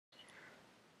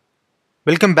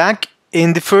Welcome back.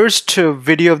 In the first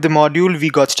video of the module,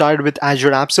 we got started with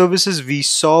Azure App Services. We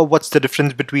saw what's the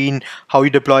difference between how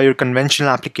you deploy your conventional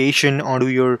application onto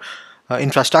your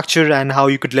infrastructure and how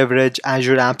you could leverage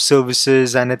Azure App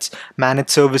Services and its managed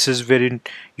services wherein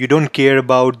you don't care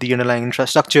about the underlying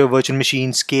infrastructure, virtual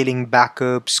machines, scaling,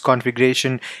 backups,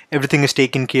 configuration. Everything is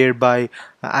taken care by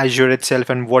Azure itself,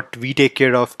 and what we take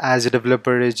care of as a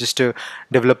developer is just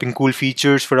developing cool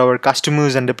features for our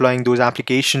customers and deploying those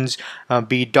applications,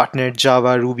 be it .NET,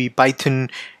 Java, Ruby, Python,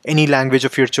 any language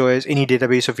of your choice, any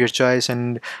database of your choice,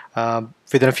 and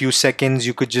within a few seconds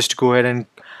you could just go ahead and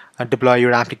deploy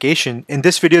your application. In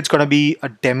this video, it's going to be a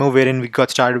demo wherein we're going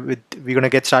to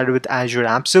get started with Azure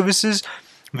App Services.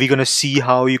 We're going to see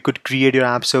how you could create your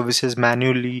app services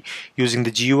manually using the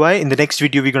GUI. In the next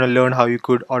video, we're going to learn how you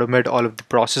could automate all of the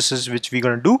processes which we're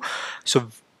going to do. So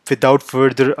without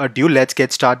further ado, let's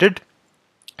get started.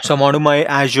 So I'm onto my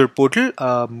Azure portal,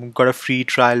 got a free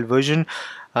trial version.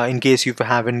 In case you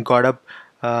haven't got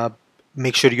up,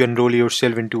 make sure you enroll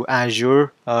yourself into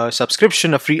Azure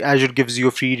subscription. A free Azure gives you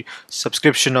a free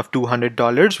subscription of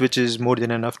 $200, which is more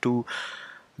than enough to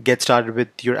get started with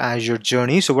your Azure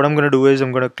journey. So what I'm going to do is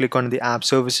I'm going to click on the app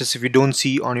services. If you don't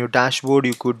see on your dashboard,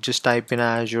 you could just type in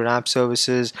Azure App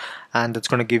Services, and that's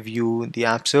going to give you the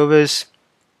app service.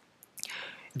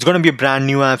 It's going to be a brand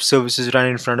new app services right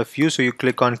in front of you. So you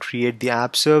click on create the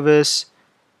app service,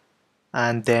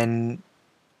 and then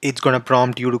it's going to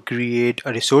prompt you to create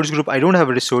a resource group. I don't have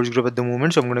a resource group at the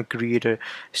moment, so I'm going to create a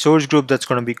resource group that's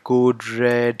going to be code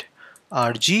red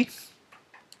RG.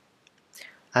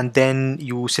 And then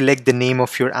you select the name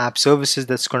of your app services.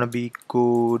 That's going to be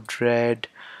code red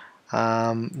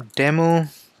demo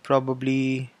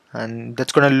probably, and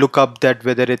that's going to look up that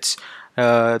whether it's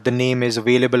the name is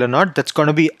available or not. That's going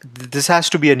to be, this has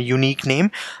to be a unique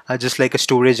name, just like a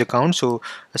storage account. So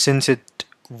since it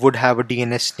would have a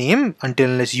DNS name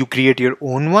unless you create your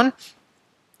own one,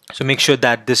 so make sure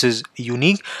that this is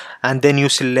unique, and then you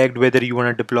select whether you want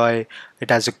to deploy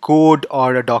it as a code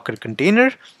or a Docker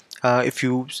container. If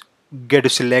you get to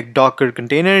select Docker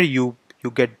container, you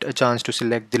get a chance to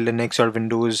select the Linux or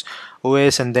Windows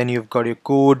OS, and then you've got your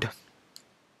code,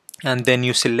 and then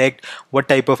you select what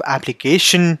type of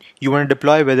application you want to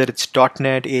deploy, whether it's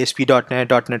 .NET,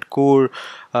 ASP.NET, .NET Core,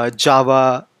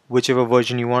 Java, whichever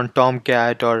version you want,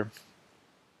 Tomcat, or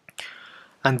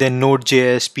and then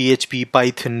Node.js, PHP,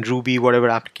 Python, Ruby, whatever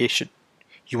application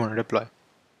you want to deploy.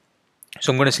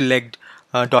 So I'm going to select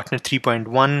 .NET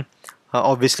 3.1.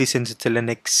 Obviously, since it's a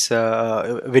Linux,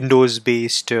 Windows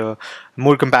based,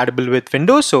 more compatible with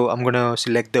Windows, so I'm going to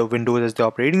select the Windows as the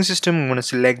operating system. I'm going to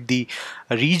select the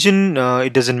region.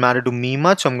 It doesn't matter to me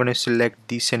much, so I'm going to select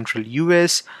the Central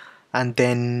US, and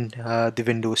then the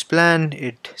Windows plan.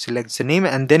 It selects the name,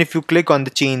 and then if you click on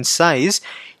the change size,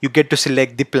 you get to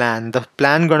select the plan. The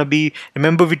plan going to be,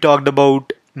 remember we talked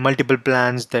about multiple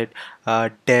plans, that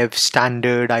dev,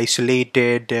 standard,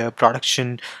 isolated,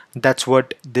 production. That's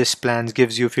what this plans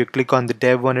gives you. If you click on the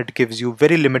dev one, it gives you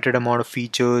very limited amount of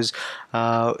features.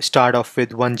 Start off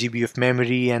with 1 GB of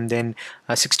memory, and then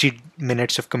 60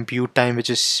 minutes of compute time, which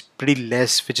is pretty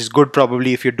less, which is good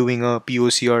probably if you're doing a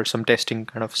POC or some testing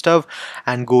kind of stuff,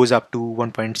 and goes up to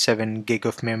 1.7 gig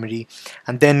of memory.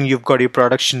 And then you've got your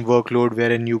production workload,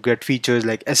 wherein you get features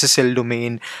like SSL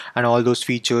domain and all those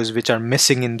features which are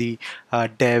missing in the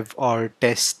dev or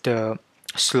test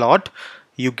slot.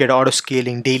 You get auto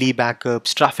scaling, daily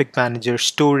backups, traffic manager,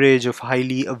 storage of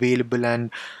highly available and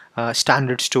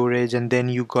standard storage, and then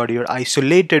you got your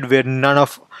isolated, where none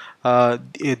of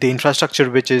the infrastructure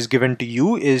which is given to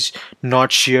you is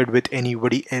not shared with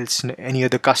anybody else, any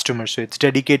other customer. So it's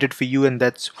dedicated for you, and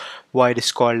that's why it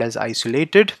is called as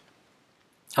isolated.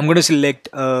 I'm going to select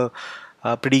a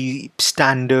pretty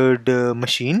standard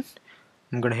machine.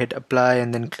 I'm going to hit apply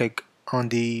and then click on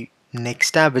the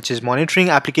next tab, which is monitoring.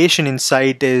 Application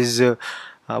Insight is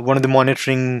one of the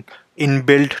monitoring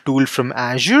inbuilt tool from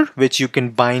Azure, which you can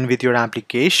bind with your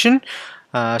application,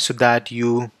 so that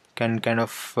you can kind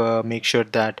of make sure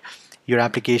that your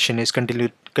application is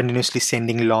continuously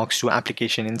sending logs to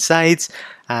Application Insights,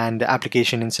 and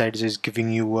Application Insights is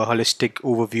giving you a holistic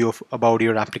overview of about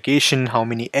your application, how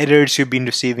many errors you've been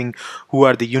receiving, who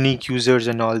are the unique users,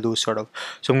 and all those sort of.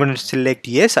 So I'm going to select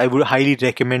yes. I would highly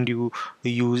recommend you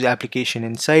use Application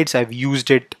Insights. I've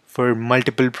used it for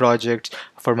multiple projects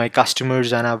for my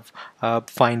customers, and I've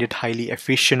find it highly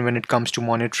efficient when it comes to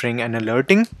monitoring and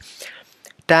alerting.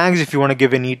 Tags, if you want to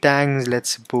give any tags,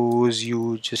 let's suppose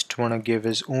you just want to give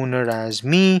as owner as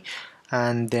me,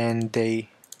 and then the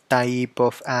type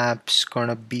of apps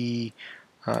gonna be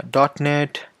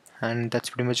 .NET, and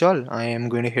that's pretty much all. I am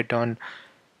going to hit on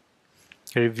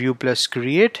review plus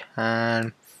create,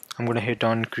 and I'm going to hit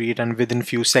on create, and within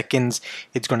few seconds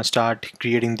it's going to start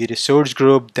creating the resource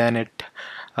group. Then it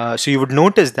so you would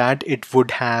notice that it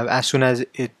would have, as soon as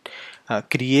it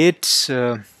creates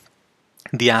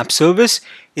the app service,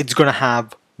 it's going to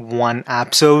have one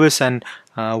app service and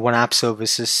one app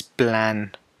services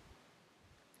plan.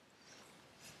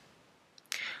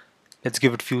 Let's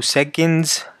give it a few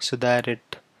seconds so that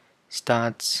it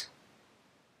starts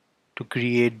to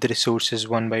create the resources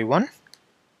one by one.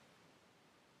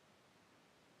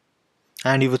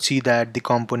 And you would see that the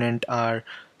components are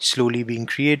slowly being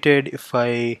created. If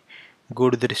I go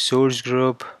to the resource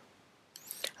group,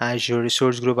 Azure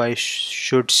resource group, I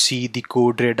should see the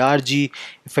code red RG.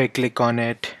 If I click on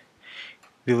it,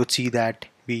 we would see that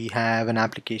we have an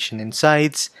application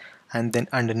insights, and then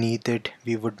underneath it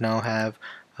we would now have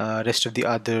rest of the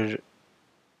other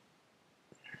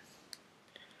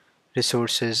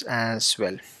resources as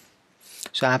well.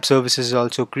 So app services is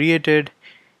also created.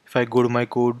 If I go to my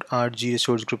code RG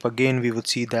resource group again, we would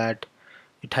see that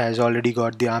it has already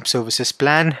got the app services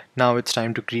plan. Now it's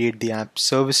time to create the app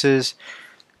services.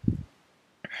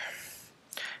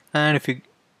 And if we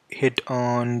hit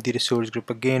on the resource group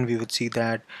again, we would see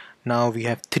that now we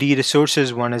have three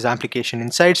resources. One is application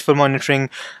insights for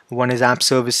monitoring, one is app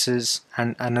services,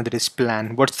 and another is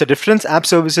plan. What's the difference? App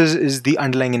services is the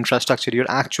underlying infrastructure, your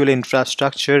actual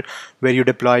infrastructure where you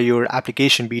deploy your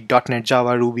application, be it .NET,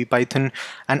 Java, Ruby, Python.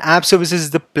 And app services is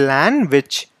the plan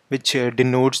which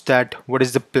denotes that what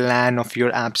is the plan of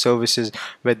your app services,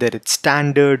 whether it's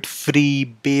standard, free,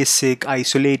 basic,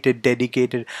 isolated,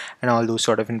 dedicated, and all those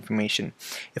sort of information.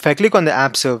 If I click on the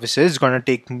app services, it's going to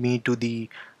take me to the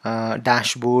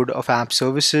dashboard of app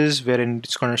services, wherein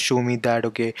it's going to show me that,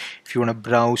 okay, if you want to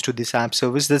browse to this app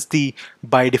service, that's the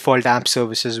by default app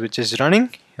services which is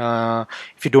running.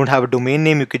 If you don't have a domain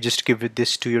name, you could just give it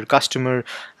this to your customer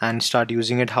and start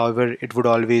using it. However, it would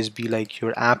always be like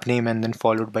your app name and then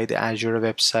followed by the Azure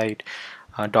website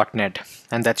 .NET,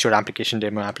 and that's your application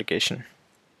demo application.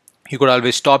 You could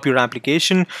always stop your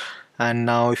application, and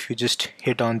now if you just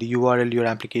hit on the URL, your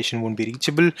application won't be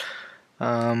reachable.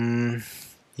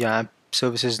 Yeah, app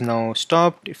services now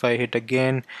stopped. If I hit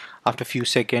again, after a few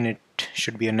seconds it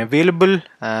should be unavailable,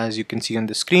 as you can see on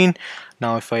the screen.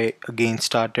 Now if I again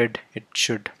started, it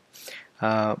should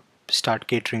start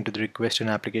catering to the request and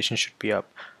application should be up.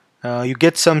 You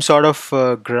get some sort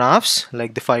of graphs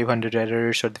like the 500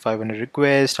 errors or the 500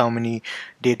 requests, how many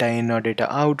data in or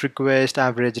data out request,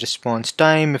 average response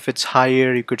time. If it's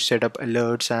higher, you could set up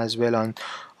alerts as well on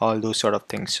all those sort of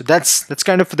things. So that's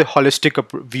kind of the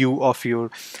holistic view of your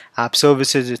app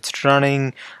services. It's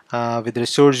running with the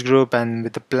resource group and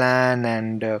with the plan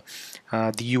and the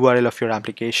URL of your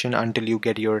application until you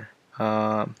get your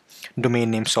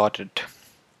domain name sorted.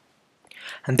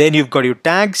 And then you've got your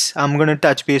tags. I'm going to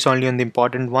touch base only on the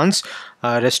important ones.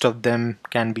 Rest of them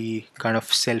can be kind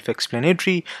of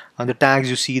self-explanatory. On the tags,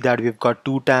 you see that we've got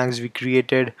two tags we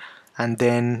created. And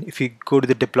then if you go to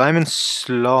the deployment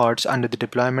slots, under the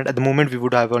deployment, at the moment we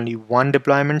would have only one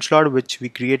deployment slot which we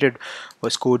created,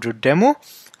 was code demo.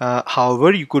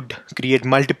 However, you could create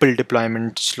multiple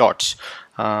deployment slots.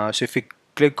 So if we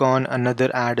click on another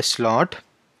add a slot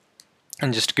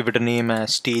and just give it a name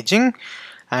as staging,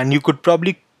 and you could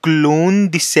probably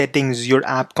clone the settings, your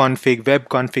app config, web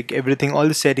config, everything, all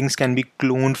the settings can be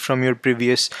cloned from your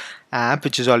previous app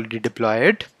which is already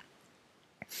deployed,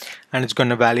 and it's going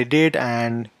to validate,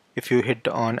 and if you hit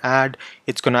on add,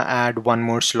 it's going to add one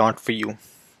more slot for you.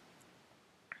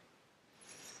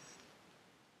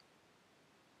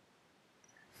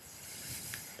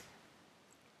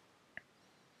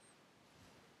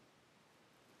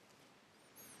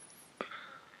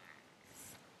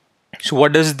 So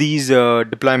what does these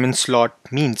deployment slot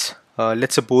means?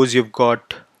 Let's suppose you've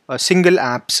got a single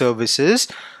app services.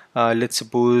 Let's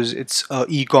suppose it's a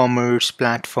e-commerce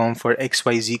platform for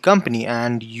XYZ company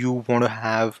and you want to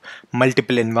have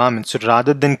multiple environments. So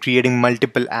rather than creating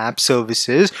multiple app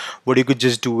services, what you could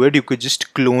just do it, you could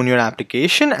just clone your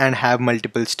application and have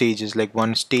multiple stages, like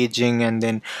one staging and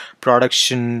then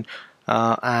production,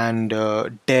 and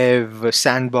dev,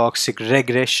 sandbox,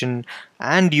 regression,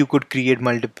 and you could create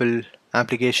multiple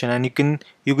application, and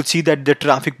you could see that the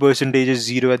traffic percentage is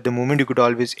 0 at the moment. You could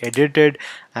always edit it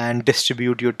and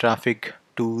distribute your traffic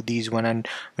to these one, and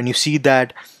when you see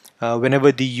that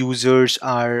whenever the users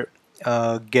are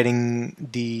are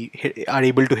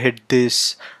able to hit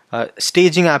this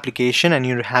staging application and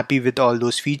you're happy with all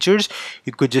those features,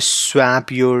 you could just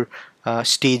swap your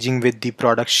staging with the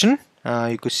production.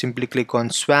 You could simply click on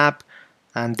swap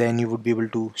and then you would be able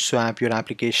to swap your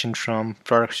application from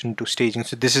production to staging.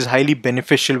 So this is highly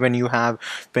beneficial when you want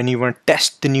to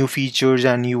test the new features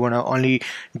and you want to only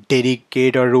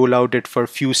dedicate or roll out it for a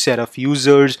few set of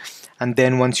users, and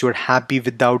then once you're happy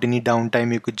without any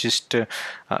downtime, you could just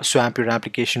swap your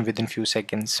application within few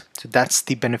seconds. So that's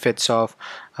the benefits of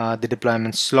the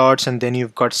deployment slots. And then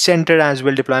you've got center as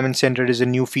well. Deployment center is a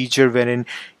new feature wherein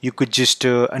you could just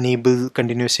enable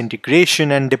continuous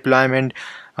integration and deployment,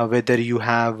 whether your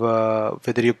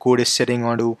code is sitting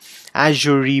onto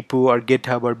Azure repo or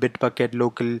GitHub or Bitbucket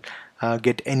local,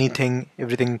 Git anything,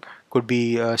 everything could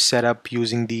be set up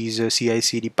using these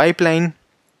CI/CD pipeline.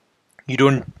 You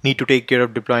don't need to take care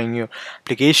of deploying your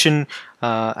application.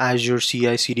 Azure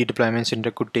CI/CD deployment center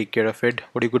could take care of it.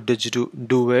 What you could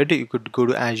do it, you could go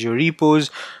to Azure repos.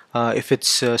 If it's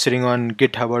sitting on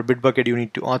GitHub or Bitbucket, you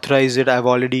need to authorize it. I've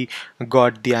already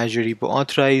got the Azure repo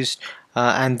authorized,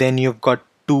 and then you've got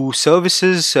two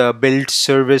services, build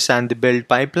service and the build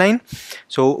pipeline.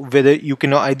 So whether you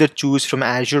can either choose from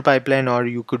Azure pipeline, or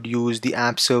you could use the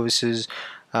app services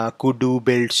Kudu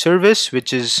build service,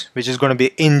 which is going to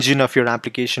be engine of your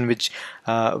application, which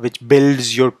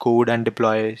builds your code and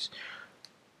deploys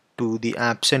to the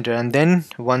app center. And then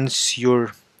once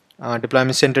your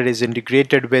deployment center is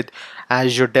integrated with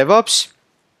Azure DevOps,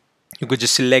 you could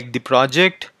just select the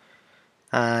project,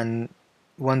 and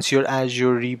once your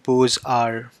Azure repos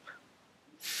are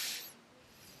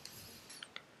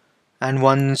And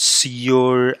once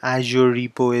your Azure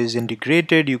repo is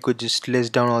integrated, you could just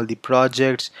list down all the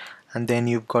projects, and then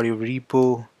you've got your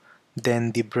repo,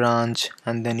 then the branch,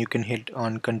 and then you can hit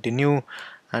on continue.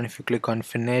 And if you click on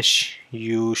finish,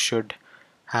 you should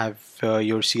have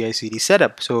your CI/CD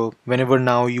setup. So whenever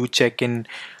now you check in,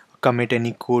 commit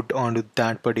any code onto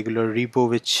that particular repo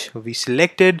which we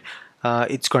selected,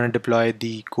 it's going to deploy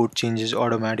the code changes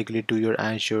automatically to your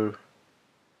Azure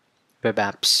web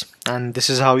apps. And this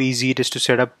is how easy it is to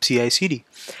set up CI/CD.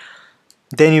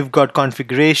 Then you've got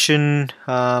configuration.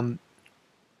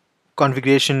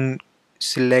 Configuration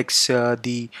selects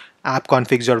the app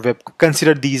configs or web.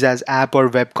 Consider these as app or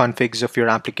web configs of your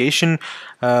application,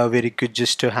 where you could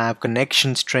just have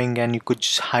connection string, and you could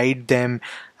just hide them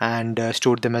and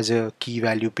store them as a key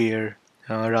value pair,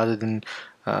 rather than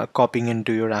copying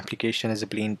into your application as a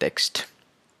plain text.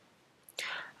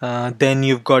 Then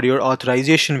you've got your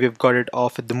authorization. We've got it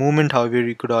off at the moment. However,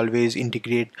 you could always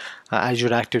integrate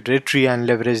Azure Active Directory and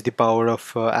leverage the power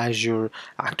of Azure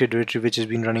Active Directory, which has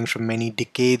been running for many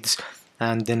decades,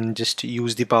 and then just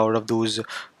use the power of those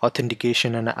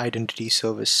authentication and identity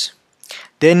service.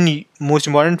 Then most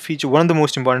important feature, one of the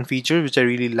most important features which I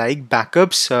really like,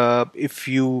 backups. If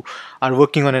you are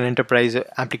working on an enterprise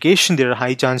application, there are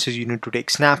high chances you need to take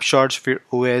snapshots of your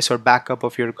OS or backup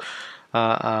of your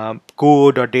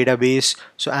code or database.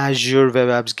 So Azure Web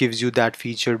Apps gives you that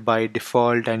feature by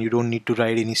default, and you don't need to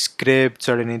write any scripts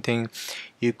or anything.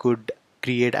 You could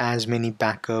create as many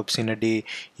backups in a day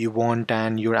you want,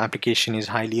 and your application is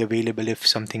highly available if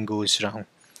something goes wrong.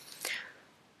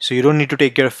 So you don't need to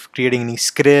take care of creating any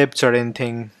scripts or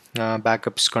anything.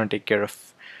 Backups gonna take care of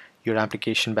your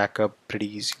application backup pretty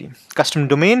easily. Custom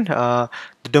domain. The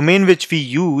domain which we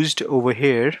used over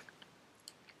here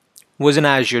was an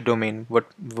Azure domain.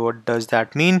 What does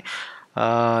that mean?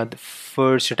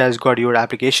 First, it has got your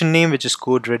application name, which is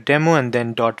CodeRedDemo, and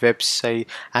then .website,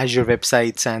 Azure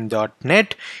Websites and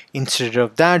 .net. Instead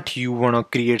of that, you want to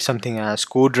create something as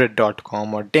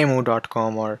CodeRed.com or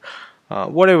Demo.com or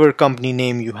whatever company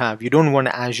name you have. You don't want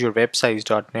Azure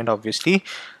Websites.net, obviously.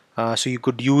 So you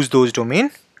could use those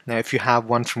domain. Now, if you have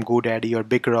one from GoDaddy or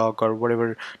BigRock or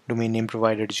whatever domain name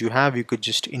providers you have, you could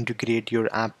just integrate your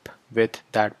app with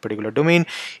that particular domain.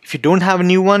 If you don't have a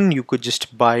new one, you could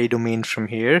just buy a domain from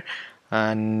here.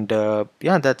 And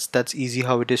yeah, that's easy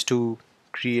how it is to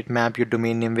map your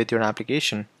domain name with your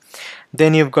application.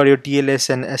 Then you've got your TLS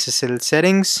and SSL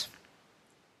settings.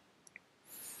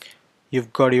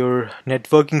 You've got your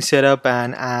networking setup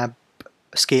and app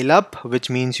scale up, which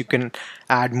means you can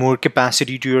add more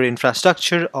capacity to your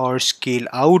infrastructure, or scale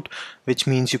out, which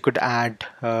means you could add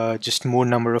just more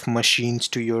number of machines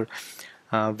to your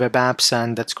web apps,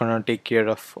 and that's going to take care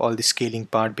of all the scaling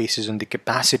part basis on the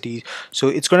capacity. So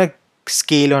it's going to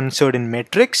scale on certain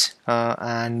metrics,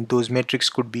 and those metrics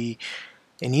could be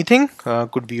anything.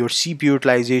 Could be your CPU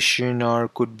utilization, or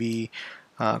could be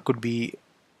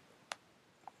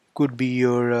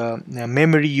your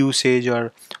memory usage,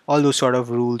 or all those sort of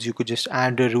rules. You could just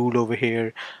add a rule over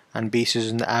here, and basis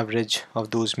on the average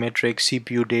of those metrics,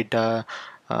 CPU data,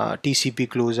 TCP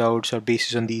closeouts, or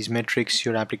basis on these metrics,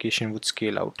 your application would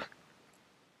scale out.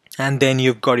 And then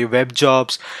you've got your web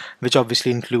jobs, which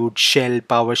obviously include shell,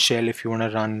 PowerShell. If you want to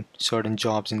run certain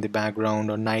jobs in the background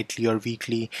or nightly or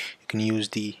weekly, you can use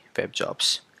the web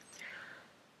jobs.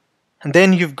 And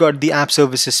then you've got the app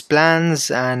services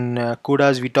plans and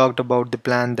quotas. We talked about the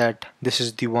plan that this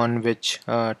is the one which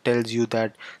tells you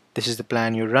that this is the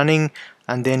plan you're running.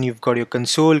 And then you've got your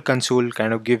console. Console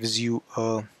kind of gives you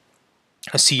a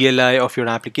CLI of your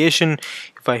application.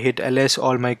 If I hit ls,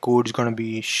 all my code is going to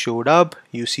be showed up.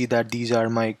 You see that these are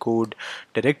my code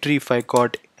directory. If I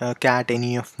cat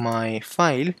any of my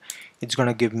file, it's going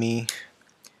to give me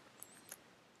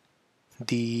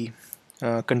the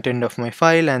content of my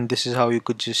file, and this is how you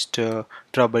could just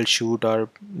troubleshoot or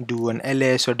do an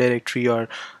ls or directory, or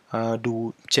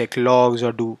do check logs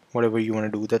or do whatever you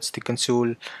want to do. That's the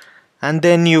console. And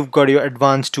then you've got your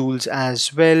advanced tools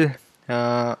as well,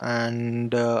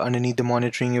 and underneath the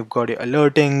monitoring you've got your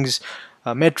alertings,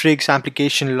 metrics,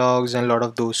 application logs, and a lot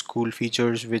of those cool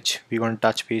features which we're going to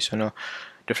touch base on a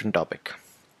different topic.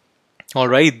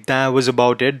 Alright, that was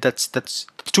about it. That's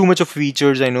too much of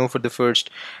features, I know, for the first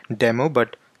demo,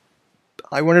 but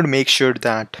I wanted to make sure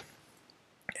that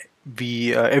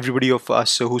we everybody of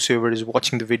us, so whosoever is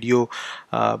watching the video,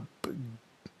 uh,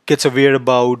 gets aware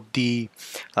about the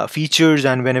features,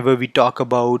 and whenever we talk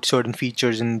about certain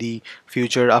features in the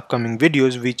future upcoming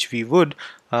videos, which we would,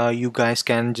 you guys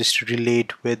can just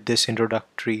relate with this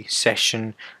introductory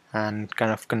session and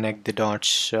kind of connect the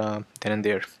dots then and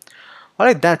there.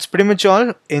 Alright, that's pretty much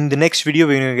all. In the next video,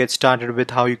 we're going to get started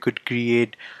with how you could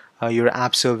create your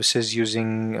app services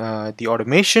using the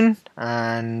automation.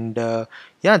 And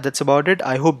yeah, that's about it.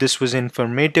 I hope this was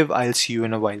informative. I'll see you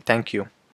in a while. Thank you.